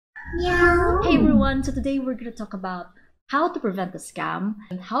Meow. Hey everyone, so today we're going to talk about how to prevent a scam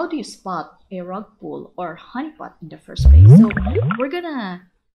and how do you spot a rug pull or honeypot in the first place. So we're gonna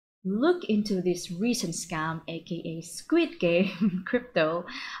look into this recent scam, aka Squid Game crypto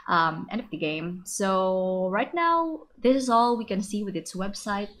NFT game. So right now, this is all we can see with its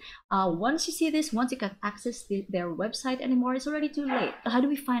website. Once you see this, once you can access their website anymore, it's already too late. How do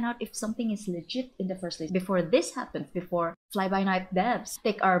we find out if something is legit in the first place? Before this happens, before fly-by-night devs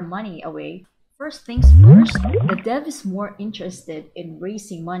take our money away, first things first, the dev is more interested in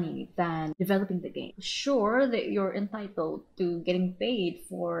raising money than developing the game. Sure, that you're entitled to getting paid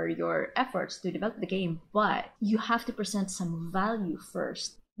for your efforts to develop the game, but you have to present some value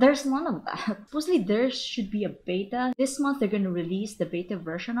first. There's none of that. Supposedly there should be a beta. This month they're going to release the beta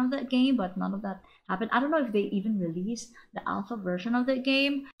version of that game, but none of that happened. I don't know if they even released the alpha version of the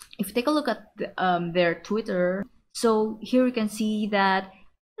game. If you take a look at their Twitter, so here we can see that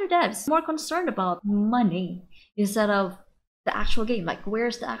devs more concerned about money instead of the actual game. Like,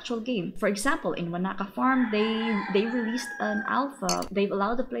 where's the actual game? For example, in Wanaka Farm, they released an alpha. They've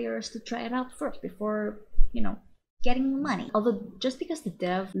allowed the players to try it out first before getting money. Although just because the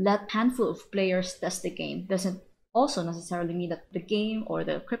dev let handful of players test the game doesn't also necessarily mean that the game or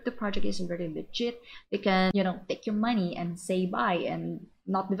the crypto project is already legit. They can take your money and say bye and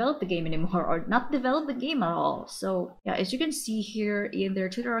not develop the game anymore or not develop the game at all. So yeah, as you can see here in their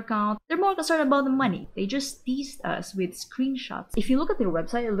Twitter account, they're more concerned about the money. They just teased us with screenshots. If you look at their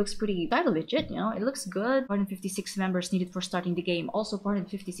website, it looks pretty kind of legit, it looks good. 456 members needed for starting the game. Also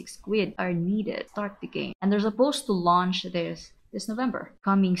 456 squid are needed to start the game. And they're supposed to launch this November,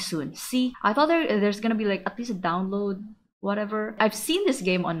 coming soon. See, I thought there's gonna be like at least a download, whatever. I've seen this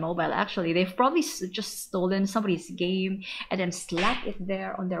game on mobile actually. They've probably just stolen somebody's game and then slapped it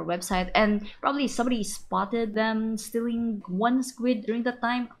there on their website, and probably somebody spotted them stealing one squid during the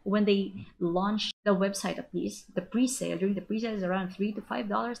time when they launched the website. At least the pre-sale, during the pre-sale is around $3 to $5.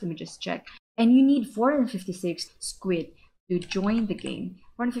 Let me just check. And you need 456 squid to join the game.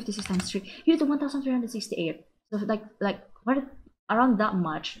 456 times 3, you need 1,368. So like what, around that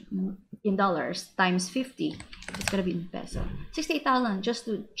much in dollars times 50, it's gonna be in peso. 68,000 just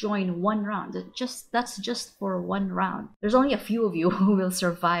to join one round. That's just for one round. There's only a few of you who will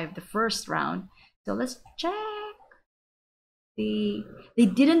survive the first round. So let's check. They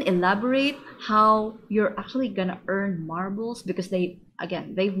didn't elaborate how you're actually gonna earn marbles, because they've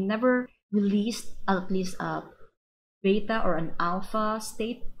never released at least a beta or an alpha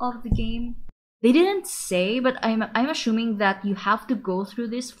state of the game. They didn't say, but I'm assuming that you have to go through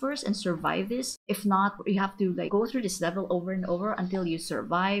this first and survive this. If not, you have to go through this level over and over until you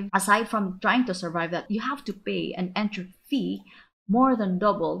survive. Aside from trying to survive that, you have to pay an entry fee more than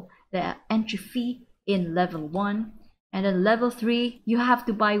double the entry fee in level 1. And then level 3, you have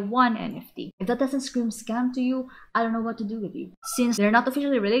to buy one NFT. If that doesn't scream scam to you, I don't know what to do with you. Since they're not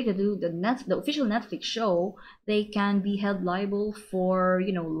officially related to the official Netflix show, they can be held liable for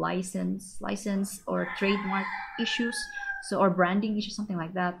license or trademark issues, or branding issues, something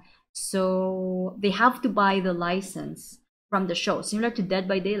like that. So they have to buy the license from the show, similar to Dead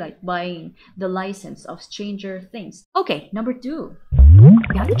by Daylight buying the license of Stranger Things. Okay, number 2. You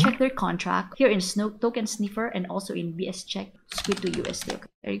have to check their contract here in Snow Token Sniffer and also in BS Check Squid to USD. Okay,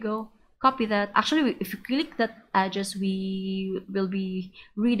 there you go. Copy that. Actually, if you click that address, we will be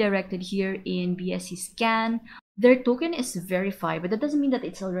redirected here in BSC Scan. Their token is verified, but that doesn't mean that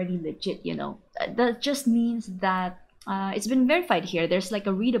it's already legit. That just means that it's been verified here. There's like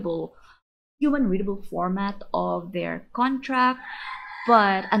a human readable format of their contract,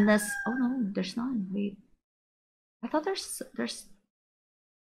 but unless, oh no, there's none. Wait, I thought there's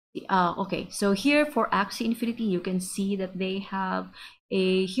okay, so here for Axie Infinity, you can see that they have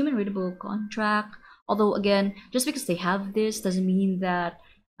a human readable contract. Although again, just because they have this doesn't mean that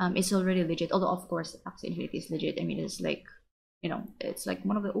it's already legit. Although of course Axie Infinity is legit. I mean, it's like it's like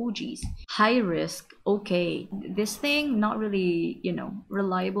one of the OGs. High risk, okay. This thing not really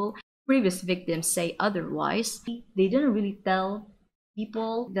reliable. Previous victims say otherwise. They didn't really tell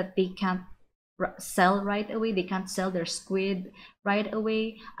people that they can't sell right away. They can't sell their squid right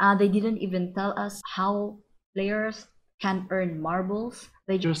away. They didn't even tell us how players can earn marbles.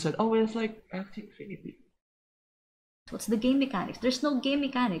 They just said, oh, it's like Axie Infinity. What's the game mechanics? There's no game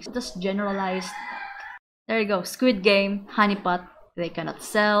mechanics, just generalized. There you go. Squid Game, Honeypot, they cannot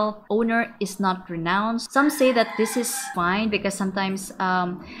sell. Owner is not renounced. Some say that this is fine because sometimes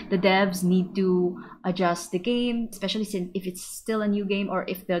the devs need to adjust the game, especially since if it's still a new game or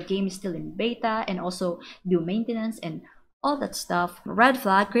if the game is still in beta, and also do maintenance and all that stuff. Red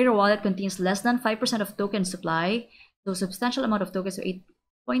flag, creator wallet contains less than 5% of token supply. So substantial amount of tokens, so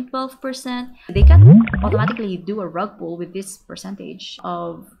 0.12%. They can automatically do a rug pull with this percentage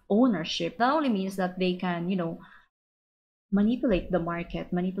of ownership. That only means that they can, you know, manipulate the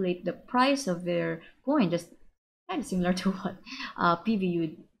market, manipulate the price of their coin, just kind of similar to what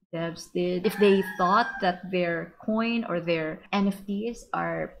PVU devs did. If they thought that their coin or their NFTs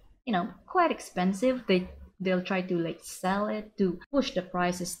are, you know, quite expensive, they'll try to like sell it to push the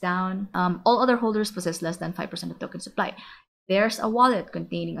prices down. All other holders possess less than 5% of token supply. There's a wallet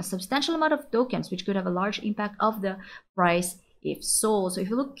containing a substantial amount of tokens, which could have a large impact of the price if sold. So if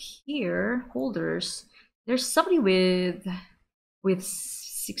you look here, holders, there's somebody with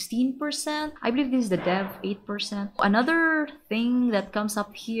 16%. I believe this is the dev 8%. Another thing that comes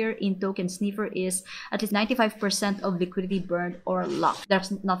up here in token sniffer is at least 95% of liquidity burned or locked.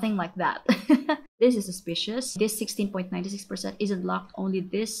 There's nothing like that. This is suspicious. This 16.96% isn't locked, only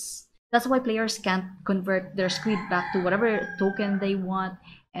this. That's why players can't convert their squid back to whatever token they want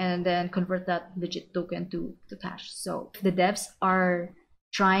and then convert that legit token to cash. So the devs are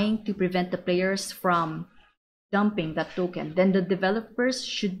trying to prevent the players from dumping that token, then the developers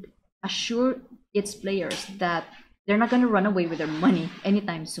should assure its players that they're not going to run away with their money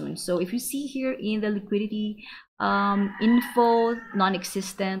anytime soon. So if you see here in the liquidity info,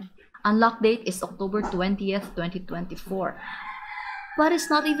 non-existent, unlock date is October 20th, 2024. But it's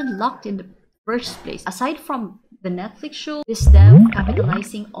not even locked in the first place. Aside from the Netflix show, this dev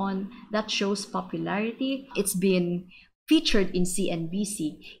capitalizing on that show's popularity, it's been featured in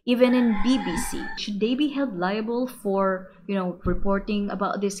CNBC, even in BBC. Should they be held liable for, you know, reporting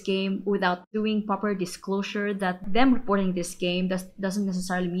about this game without doing proper disclosure that them reporting this game doesn't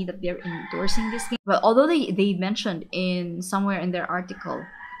necessarily mean that they're endorsing this game? Well, although they mentioned in somewhere in their article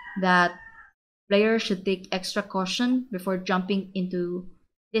that players should take extra caution before jumping into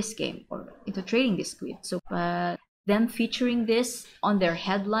this game or into trading this squid. So them featuring this on their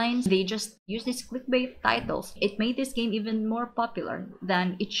headlines, they just use these clickbait titles. It made this game even more popular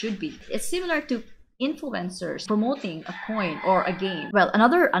than it should be. It's similar to influencers promoting a coin or a game. Well,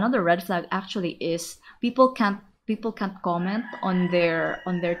 another red flag actually is people can't comment on their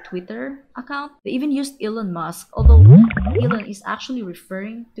Twitter account. They even used Elon Musk, although Elon is actually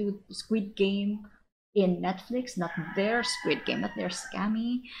referring to Squid Game in Netflix, not their Squid Game, not their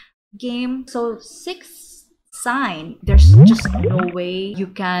scammy game. So sixth sign, there's just no way you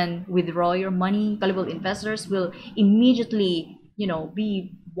can withdraw your money. Gullible investors will immediately, you know,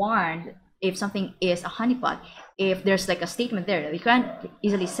 be warned if something is a honeypot, if there's like a statement there that you can't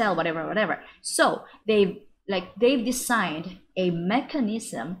easily sell whatever. So they've designed a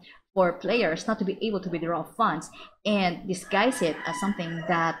mechanism for players not to be able to withdraw funds and disguise it as something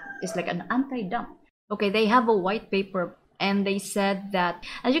that is like an anti-dump. Okay, they have a white paper and they said that,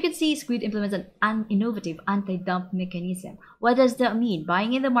 as you can see, Squid implements an innovative anti-dump mechanism. What does that mean?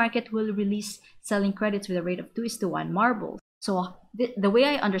 Buying in the market will release selling credits with a rate of 2:1 marbles. So the way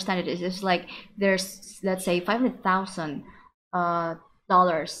I understand it is, it's like there's, let's say,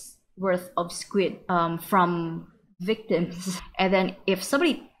 $500,000 worth of squid from victims, and then if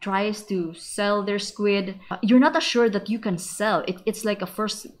somebody tries to sell their squid, you're not assured that you can sell it. It's like a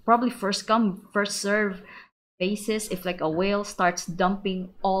probably first come first serve basis. If like a whale starts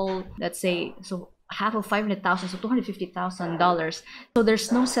dumping all, let's say, so half of 500,000, so $250,000, so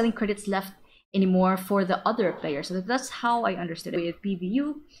there's no selling credits left anymore for the other players. So that's how I understood it. With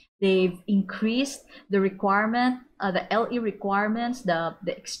PVU, they've increased the requirement, the LE requirements, the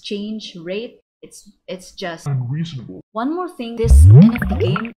exchange rate. It's just unreasonable. One more thing, this NFT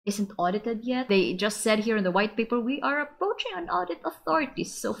game isn't audited yet. They just said here in the white paper, we are approaching an audit authority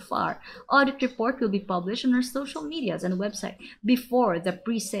so far. Audit report will be published on our social medias and website before the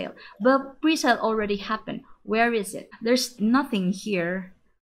pre-sale. But pre-sale already happened. Where is it? There's nothing here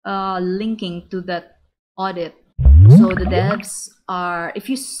linking to that audit. So the devs are, if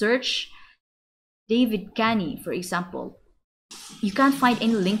you search David Canny, for example, you can't find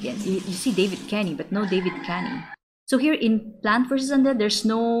any LinkedIn. You see David Canny, but no David Canny. So here in Plant vs. Undead, there's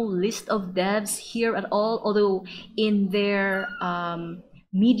no list of devs here at all. Although in their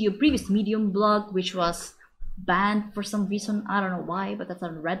previous Medium blog, which was banned for some reason, I don't know why, but that's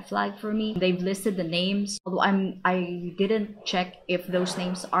a red flag for me. They've listed the names, although I didn't check if those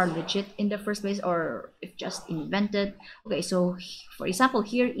names are legit in the first place or if just invented. Okay, so for example,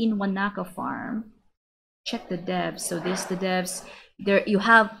 here in Wanaka Farm, check the devs. So this the devs there. You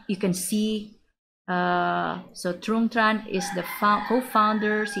can see so Trung Tran is the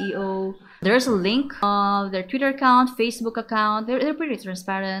co-founder, CEO. There's a link of their Twitter account, Facebook account. They're pretty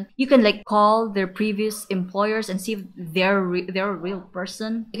transparent. You can like call their previous employers and see if they're a real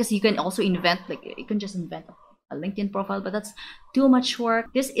person, because you can also invent, like you can just invent a LinkedIn profile, but that's too much work.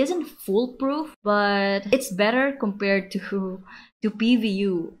 This isn't foolproof, but it's better compared to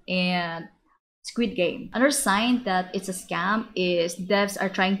PVU and Squid Game. Another sign that it's a scam is devs are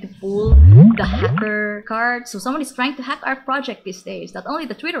trying to pull the hacker card. So someone is trying to hack our project these days. Not only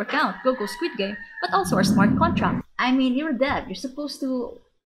the Twitter account, go Squid Game, but also our smart contract. I mean, you're a dev. You're supposed to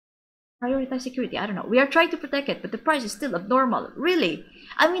prioritize security. I don't know. We are trying to protect it, but the price is still abnormal. Really?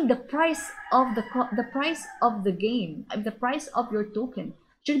 I mean, the price of the price of the game, the price of your token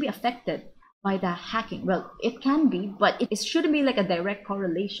should be affected by the hacking. Well, it can be, but it shouldn't be like a direct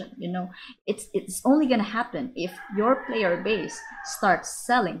correlation. You know, it's only gonna happen if your player base starts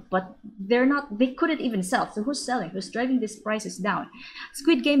selling, but they're not. They couldn't even sell. So who's selling? Who's driving these prices down?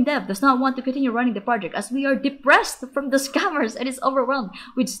 Squid Game dev does not want to continue running the project as we are depressed from the scammers and is overwhelmed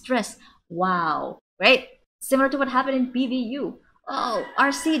with stress. Wow, right? Similar to what happened in PVU. Oh,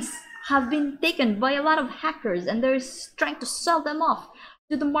 our seeds have been taken by a lot of hackers and they're trying to sell them off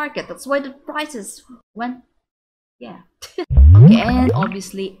to the market. That's why the prices went, yeah. Okay, and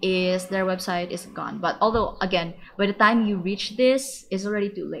obviously is their website is gone. But although, again, by the time you reach this, it's already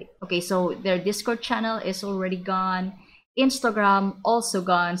too late. Okay, so their Discord channel is already gone. Instagram also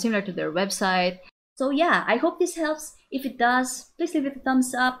gone, similar to their website. So yeah, I hope this helps. If it does, please leave it a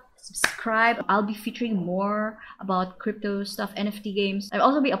thumbs up. Subscribe. I'll be featuring more about crypto stuff, NFT games. I'll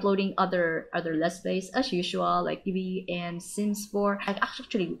also be uploading other let's plays as usual, like TV and Sims 4. I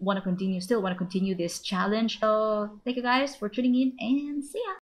actually want to continue, still want to continue this challenge. So thank you guys for tuning in and see ya.